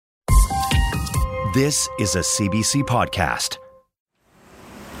This is a CBC podcast.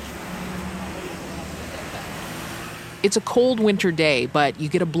 It's a cold winter day, but you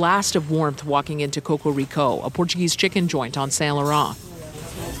get a blast of warmth walking into Coco Rico, a Portuguese chicken joint on Saint Laurent.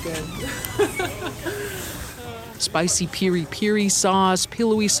 Smells good. Spicy piri-piri sauce,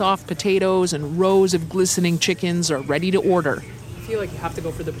 pillowy soft potatoes, and rows of glistening chickens are ready to order. I feel like you have to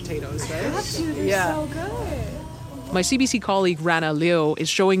go for the potatoes, right? Have to, they're so good. My CBC colleague Rana Leo is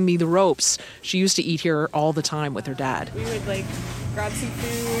showing me the ropes. She used to eat here all the time with her dad. We would grab some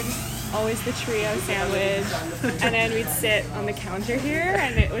food, always the trio sandwich, and then we'd sit on the counter here,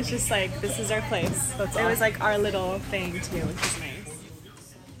 and it was just this is our place. It was our little thing too, which is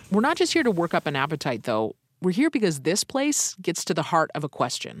nice. We're not just here to work up an appetite, though. We're here because this place gets to the heart of a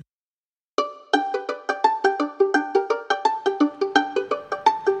question.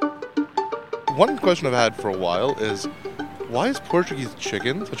 One question I've had for a while is, why is Portuguese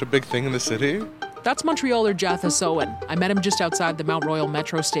chicken such a big thing in the city? That's Montrealer Jatha Sowen. I met him just outside the Mount Royal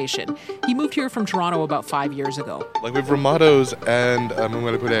metro station. He moved here from Toronto about 5 years ago. We have Ramato's and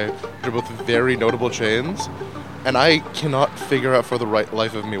Montreal Poulet, which are both very notable chains, and I cannot figure out for the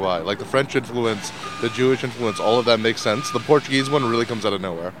life of me why. The French influence, the Jewish influence, all of that makes sense. The Portuguese one really comes out of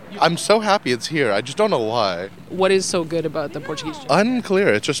nowhere. I'm so happy it's here. I just don't know why. What is so good about the Portuguese chicken? Unclear.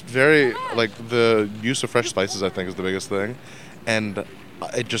 It's just very, the use of fresh spices, I think, is the biggest thing. And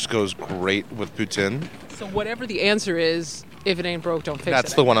it just goes great with poutine. So whatever the answer is, if it ain't broke, don't fix it.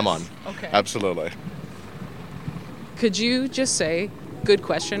 That's the one I'm on. Okay. Absolutely. Could you just say, good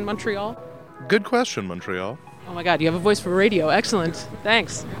question, Montreal? Good question, Montreal. Oh my God, you have a voice for radio. Excellent.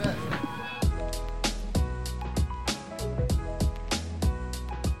 Thanks.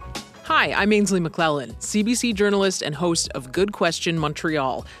 Hi, I'm Ainsley McClellan, CBC journalist and host of Good Question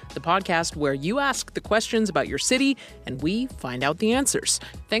Montreal, the podcast where you ask the questions about your city and we find out the answers.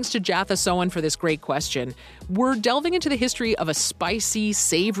 Thanks to Jatha Sowen for this great question. We're delving into the history of a spicy,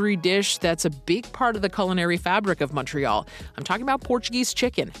 savory dish that's a big part of the culinary fabric of Montreal. I'm talking about Portuguese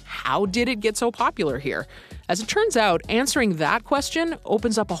chicken. How did it get so popular here? As it turns out, answering that question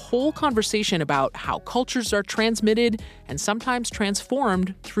opens up a whole conversation about how cultures are transmitted and sometimes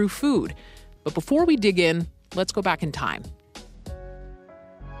transformed through food. But before we dig in, let's go back in time.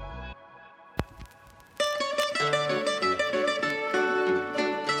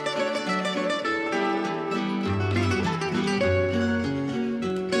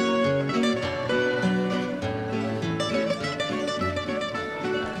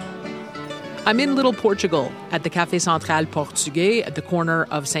 I'm in Little Portugal at the Café Central Portuguese at the corner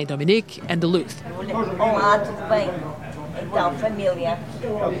of Saint-Dominique and Duluth.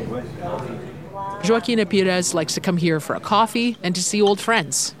 Joaquina Pires likes to come here for a coffee and to see old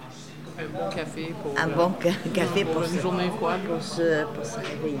friends.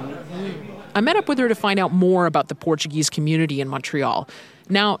 I met up with her to find out more about the Portuguese community in Montreal.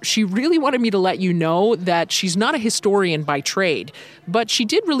 Now, she really wanted me to let you know that she's not a historian by trade, but she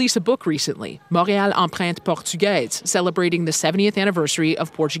did release a book recently, Montréal Empreinte Portugaise, celebrating the 70th anniversary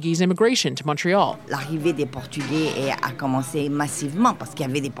of Portuguese immigration to Montreal. L'arrivée des Portugais a commencé massivement parce qu'il y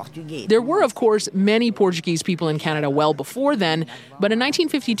avait des Portugais. There were, of course, many Portuguese people in Canada well before then, but a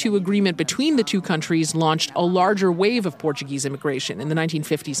 1952 agreement between the two countries launched a larger wave of Portuguese immigration in the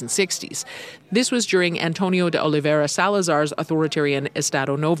 1950s and 60s. This was during Antonio de Oliveira Salazar's authoritarian Estado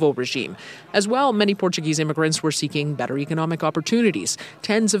Novo regime. As well, many Portuguese immigrants were seeking better economic opportunities.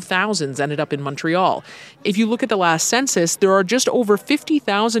 Tens of thousands ended up in Montreal. If you look at the last census, there are just over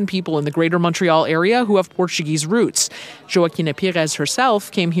 50,000 people in the greater Montreal area who have Portuguese roots. Joaquina Pires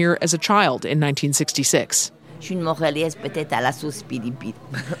herself came here as a child in 1966. Je suis une Montréalaise peut-être à la sauce piri-piri.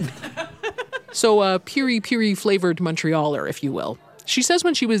 So a piri-piri flavored Montrealer, if you will. She says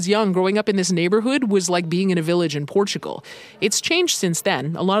when she was young, growing up in this neighborhood was like being in a village in Portugal. It's changed since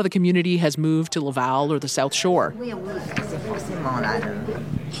then. A lot of the community has moved to Laval or the South Shore.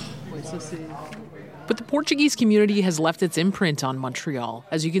 But the Portuguese community has left its imprint on Montreal,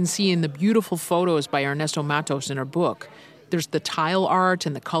 as you can see in the beautiful photos by Ernesto Matos in her book. There's the tile art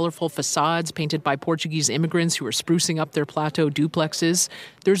and the colorful facades painted by Portuguese immigrants who are sprucing up their plateau duplexes.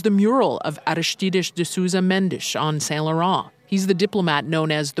 There's the mural of Aristides de Sousa Mendes on Saint Laurent. He's the diplomat known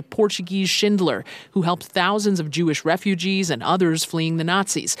as the Portuguese Schindler, who helped thousands of Jewish refugees and others fleeing the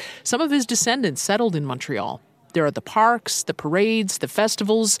Nazis. Some of his descendants settled in Montreal. There are the parks, the parades, the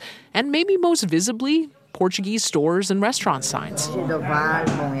festivals, and maybe most visibly, Portuguese stores and restaurant signs.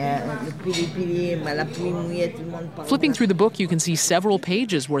 Flipping through the book, you can see several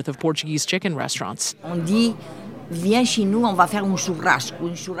pages worth of Portuguese chicken restaurants. On dit viens chez nous, on va faire un churrasco.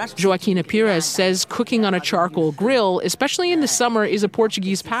 Joaquina Pires says cooking on a charcoal grill, especially in the summer, is a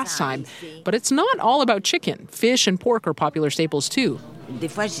Portuguese pastime. But it's not all about chicken. Fish and pork are popular staples too. Des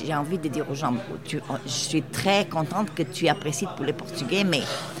fois, j'ai envie de dire aux gens, je suis très contente que tu apprécies le poulet portugais, mais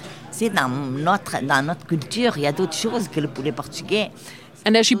dans notre culture, il y a d'autres choses que le poulet portugais.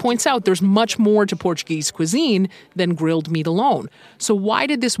 And as she points out, there's much more to Portuguese cuisine than grilled meat alone. So why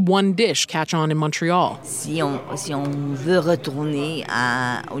did this one dish catch on in Montreal? Si on veut retourner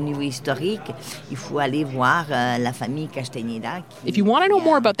au niveau historique, il faut aller voir la famille Castañeda. If you want to know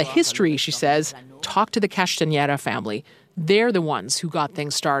more about the history, she says, talk to the Castañeda family. They're the ones who got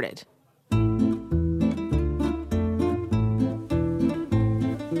things started.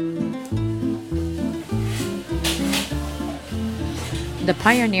 The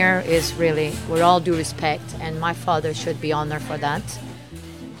pioneer is really, with all due respect, and my father should be honored for that.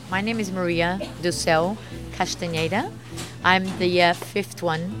 My name is Maria Ducel Castañeda. I'm the fifth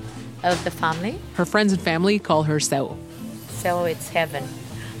one of the family. Her friends and family call her Seu. So it's heaven.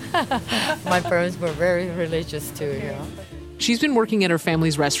 My parents were very religious too, you know. She's been working at her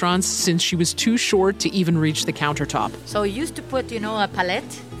family's restaurants since she was too short to even reach the countertop. So we used to put, a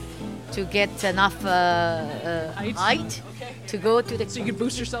palette to get enough height to go to the... So you could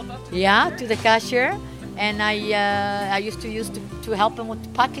boost yourself up? Yeah, to the cashier. And I used to help him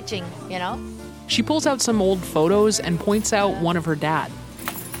with packaging, She pulls out some old photos and points out one of her dad.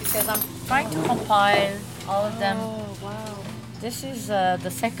 Because I'm trying to compile all of them. Oh, wow. This is the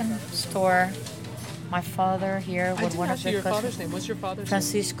second store. My father here with one of the your father's name. What's your father's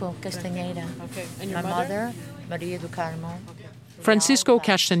Francisco Castañeda. name? Okay. And your My mother, Maria do Carmo. Francisco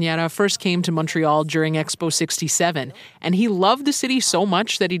Castañeda first came to Montreal during Expo 67, and he loved the city so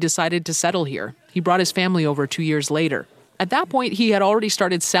much that he decided to settle here. He brought his family over 2 years later. At that point, he had already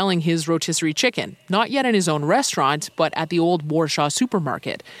started selling his rotisserie chicken, not yet in his own restaurant, but at the old Warshaw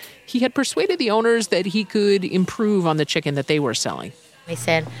supermarket. He had persuaded the owners that he could improve on the chicken that they were selling. He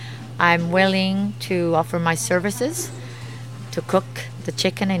said, I'm willing to offer my services to cook the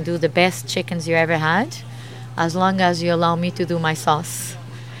chicken and do the best chickens you ever had, as long as you allow me to do my sauce.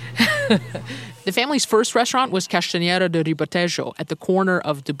 The family's first restaurant was Castañeda de Ribatejo at the corner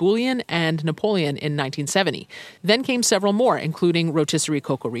of de Bullion and Napoleon in 1970. Then came several more, including Rotisserie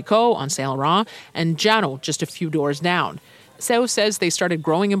Cocorico on Saint Laurent and Jano just a few doors down. Seu says they started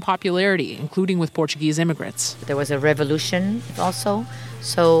growing in popularity, including with Portuguese immigrants. There was a revolution also,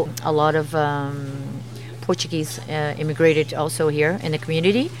 so a lot of Portuguese immigrated also here in the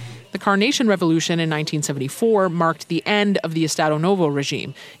community. The Carnation Revolution in 1974 marked the end of the Estado Novo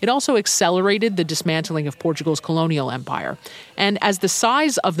regime. It also accelerated the dismantling of Portugal's colonial empire. And as the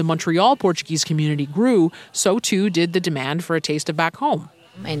size of the Montreal Portuguese community grew, so too did the demand for a taste of back home.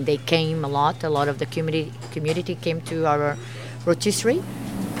 And they came a lot of the community came to our rotisserie.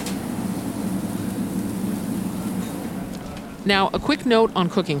 Now, a quick note on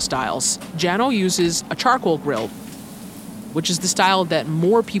cooking styles. Jano uses a charcoal grill, which is the style that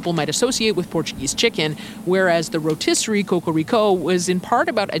more people might associate with Portuguese chicken, whereas the rotisserie Cocorico was in part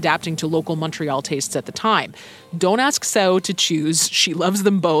about adapting to local Montreal tastes at the time. Don't ask Seu to choose. She loves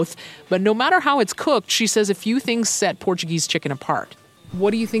them both. But no matter how it's cooked, she says a few things set Portuguese chicken apart.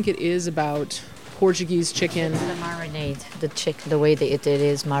 What do you think it is about Portuguese chicken? The marinade, the way that it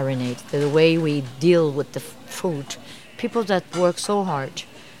is marinade, the way we deal with the food. People that work so hard,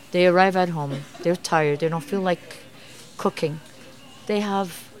 they arrive at home, they're tired, they don't feel like cooking. They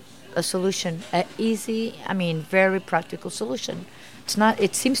have a solution, very practical solution.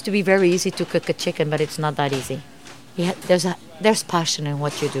 It seems to be very easy to cook a chicken, but it's not that easy. There's passion in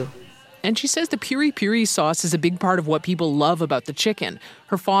what you do. And she says the piri-piri sauce is a big part of what people love about the chicken.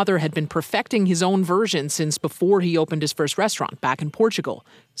 Her father had been perfecting his own version since before he opened his first restaurant back in Portugal.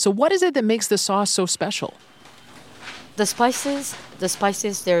 So what is it that makes the sauce so special? The spices,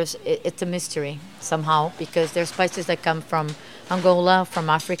 it's a mystery somehow, because there's spices that come from Angola, from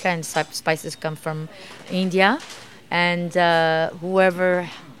Africa, and spices come from India. And whoever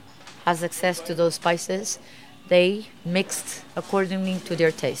has access to those spices, they mixed accordingly to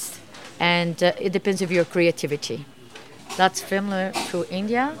their taste. And it depends of your creativity. That's familiar to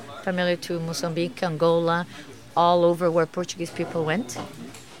India, familiar to Mozambique, Angola, all over where Portuguese people went.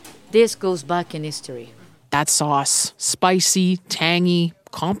 This goes back in history. That sauce, spicy, tangy,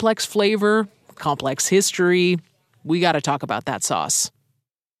 complex flavor, complex history. We got to talk about that sauce.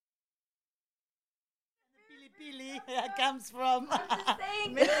 Comes from.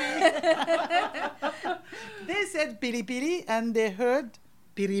 They said piri piri and they heard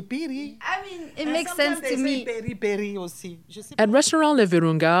piri piri. I mean, it makes sense to me. At Restaurant Le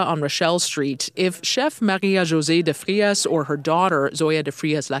Virunga on Rochelle Street, if Chef Maria José de Frias or her daughter Zoya de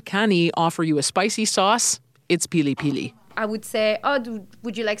Frias Lacani offer you a spicy sauce, it's pili pili. I would say,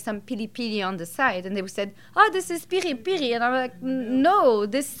 would you like some pili pili on the side? And they would say, this is piri piri. And I'm like, no,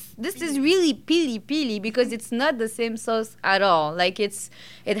 this is really pili pili because it's not the same sauce at all. Like it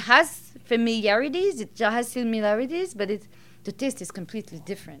has familiarities, but the taste is completely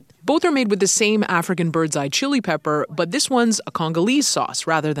different. Both are made with the same African bird's eye chili pepper, but this one's a Congolese sauce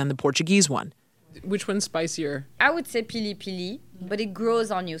rather than the Portuguese one. Which one's spicier? I would say pili pili, but it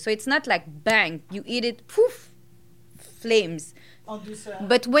grows on you. So it's not like bang, you eat it, poof, flames.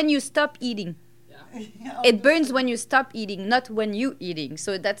 But when you stop eating, it burns when you stop eating, not when you eating.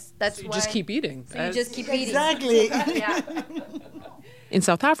 So that's so why you just keep eating. So you just keep eating. Exactly. Yeah. In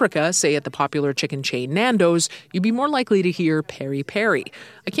South Africa, say at the popular chicken chain Nando's, you'd be more likely to hear peri peri.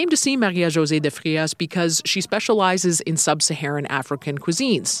 I came to see Maria José de Frias because she specializes in sub-Saharan African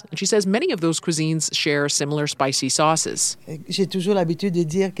cuisines. And she says many of those cuisines share similar spicy sauces. J'ai toujours l'habitude de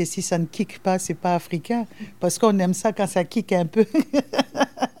dire que si ça ne kick pas, c'est pas africain. Parce qu'on aime ça quand ça kick un peu.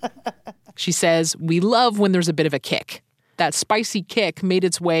 She says, we love when there's a bit of a kick. That spicy kick made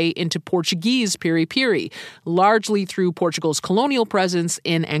its way into Portuguese piri piri, largely through Portugal's colonial presence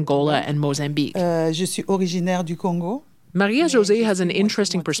in Angola and Mozambique. Je suis originaire du Congo. Maria José has an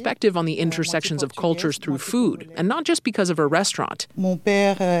interesting perspective on the intersections of cultures through food, and not just because of her restaurant. Mon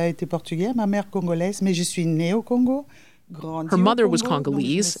père était portugais, ma mère congolaise, mais je suis née au Congo. Her mother was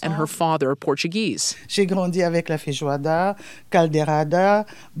Congolese and her father Portuguese. J'ai grandi avec la feijoada, caldeirada,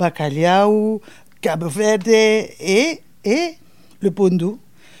 bacalhau, cabo verde et le pondu.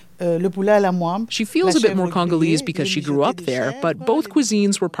 Le poulet à la moine. She feels a bit more Congolese because she grew up there, but both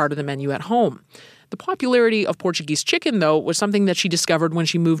cuisines were part of the menu at home. The popularity of Portuguese chicken, though, was something that she discovered when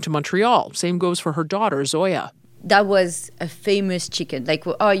she moved to Montreal. Same goes for her daughter, Zoya. That was a famous chicken. Like,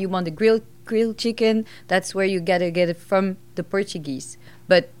 you want the grilled chicken? That's where you gotta get it from the Portuguese.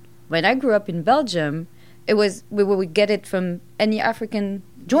 But when I grew up in Belgium, we would get it from any African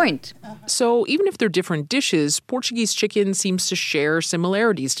joint. So even if they're different dishes, Portuguese chicken seems to share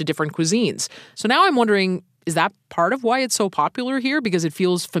similarities to different cuisines. So now I'm wondering, is that part of why it's so popular here? Because it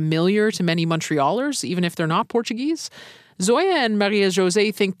feels familiar to many Montrealers, even if they're not Portuguese? Zoya and Maria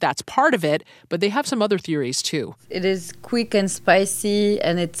José think that's part of it, but they have some other theories too. It is quick and spicy,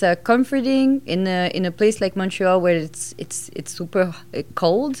 and it's comforting in a place like Montreal where it's super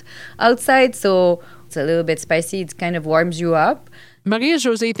cold outside, so it's a little bit spicy. It kind of warms you up. Maria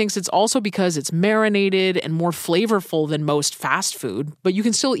José thinks it's also because it's marinated and more flavorful than most fast food, but you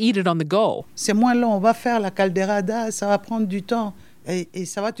can still eat it on the go. C'est moins long. On va faire la caldeirada, ça va prendre du temps.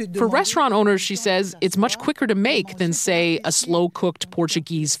 For restaurant owners, she says, it's much quicker to make than, say, a slow-cooked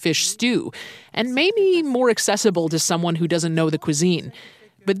Portuguese fish stew, and maybe more accessible to someone who doesn't know the cuisine.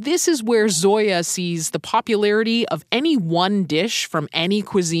 But this is where Zoya sees the popularity of any one dish from any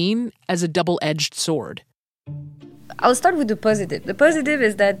cuisine as a double-edged sword. I'll start with the positive. The positive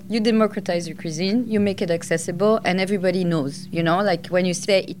is that you democratize your cuisine, you make it accessible, and everybody knows, like when you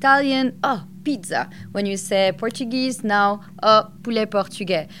say Italian, pizza. When you say Portuguese, now, poulet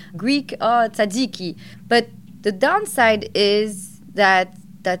portugais. Greek, tzatziki. But the downside is that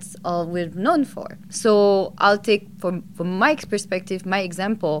that's all we're known for. So I'll take, from my perspective, my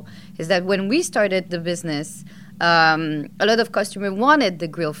example is that when we started the business, a lot of customers wanted the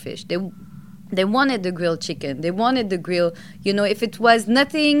grilled fish. They wanted the grilled chicken. They wanted the grill. If it was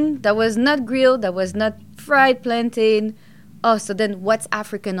nothing that was not grilled, that was not fried plantain, so then what's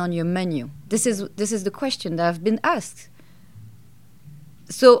African on your menu? This is the question that I've been asked.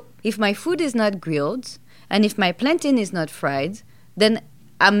 So if my food is not grilled, and if my plantain is not fried, then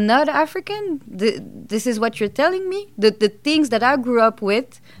I'm not African? This is what you're telling me? The things that I grew up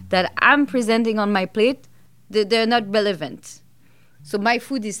with, that I'm presenting on my plate, they're not relevant. So my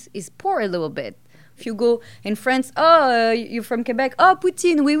food is poor a little bit. If you go in France, you're from Quebec,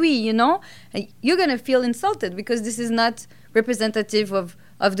 poutine, oui, you're going to feel insulted because this is not representative of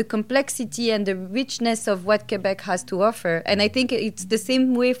the complexity and the richness of what Quebec has to offer. And I think it's the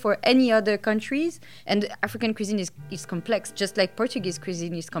same way for any other countries. And African cuisine is complex, just like Portuguese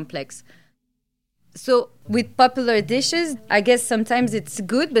cuisine is complex. So with popular dishes, I guess sometimes it's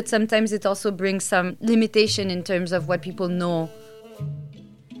good, but sometimes it also brings some limitation in terms of what people know.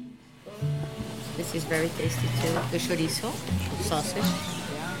 This is very tasty too. The chorizo, sausage,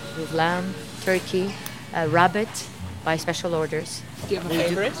 with lamb, turkey, rabbit, by special orders. Do you have a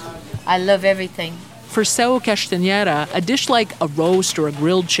favorite? I love everything. For Sao Castanheira, a dish like a roast or a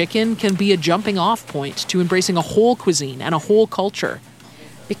grilled chicken can be a jumping-off point to embracing a whole cuisine and a whole culture.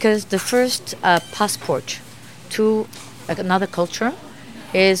 because the first passport to another culture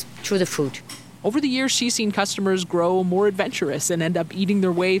is through the food. Over the years, she's seen customers grow more adventurous and end up eating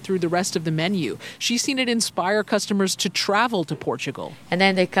their way through the rest of the menu. She's seen it inspire customers to travel to Portugal. And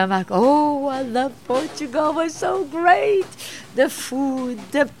then they come back, oh, I love Portugal, it was so great. The food,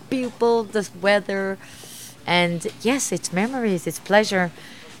 the people, the weather. And yes, it's memories, it's pleasure.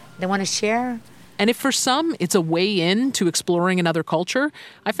 They want to share. And if for some, it's a way in to exploring another culture,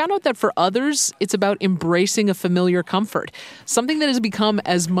 I found out that for others, it's about embracing a familiar comfort, something that has become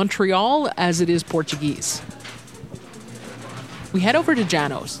as Montreal as it is Portuguese. We head over to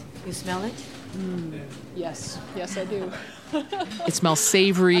Jano's. You smell it? Yes, I do. It smells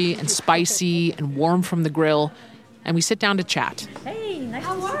savory and spicy and warm from the grill, and we sit down to chat. Hey, nice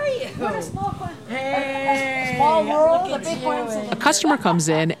how are you? What a small one. Hey, small world, a big one. A customer comes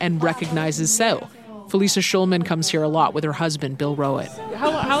in and recognizes Seu. Felicia Schulman comes here a lot with her husband, Bill Rowett.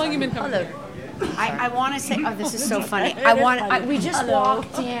 How long have you been coming here? I want to say, oh, this is so funny. We just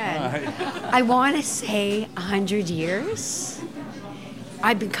walked in. I want to say 100 years.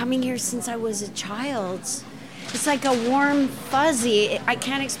 I've been coming here since I was a child. It's like a warm fuzzy. I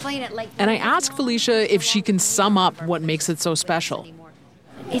can't explain it. And I asked Felicia if she can sum up what makes it so special.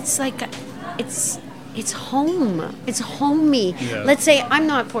 It's like, it's home. It's homey. Yeah. Let's say I'm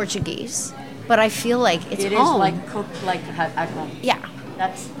not Portuguese, but I feel like it's home. It is like cooked like at home. Yeah.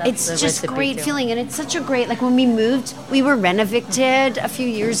 That's it's just great feeling, and it's such a great, like when we moved, we were renovated a few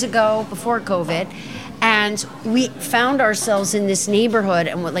years ago before COVID, and we found ourselves in this neighborhood,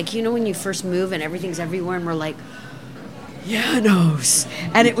 and we're like, you know, when you first move and everything's everywhere, and we're like, Janos,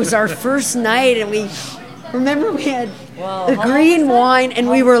 and it was our first night, and we remember we had the green wine, and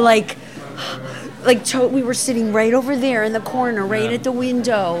we were like we were sitting right over there in the corner, right at the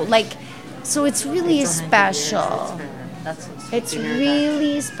window, like, so it's really special. It's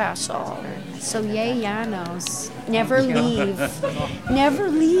really special. So yay, Janos. Never leave. Never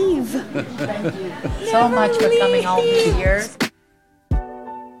leave. Thank you so much for coming all these years.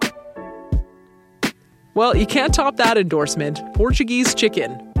 Well, you can't top that endorsement. Portuguese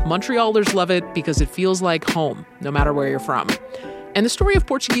chicken. Montrealers love it because it feels like home, no matter where you're from. And the story of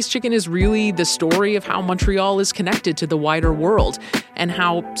Portuguese chicken is really the story of how Montreal is connected to the wider world and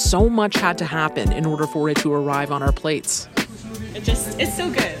how so much had to happen in order for it to arrive on our plates. It's so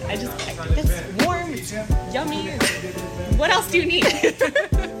good. It's warm, it's yummy. What else do you need?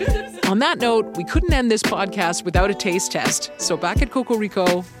 On that note, we couldn't end this podcast without a taste test. So back at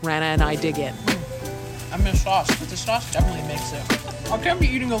Cocorico, Rana and I dig in. I miss sauce, but the sauce definitely makes it. I can't be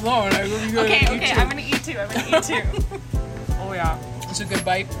eating alone. I really gotta eat too. I'm gonna eat too. Oh yeah, it's a good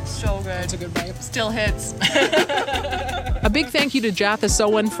bite. So good. It's a good bite. Still hits. A big thank you to Jatha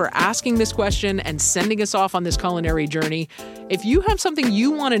Sowan for asking this question and sending us off on this culinary journey. If you have something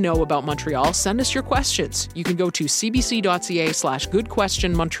you want to know about Montreal, send us your questions. You can go to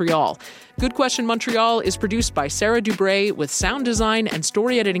cbc.ca/goodquestionmontreal. Good Question Montreal is produced by Sarah Dubray with sound design and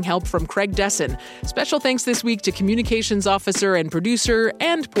story editing help from Craig Desson. Special thanks this week to communications officer and producer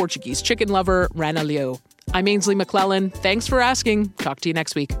and Portuguese chicken lover Rana Liu. I'm Ainsley McClellan. Thanks for asking. Talk to you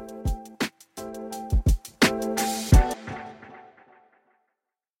next week.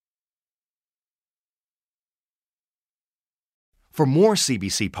 For more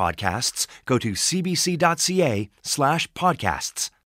CBC podcasts, go to cbc.ca/podcasts.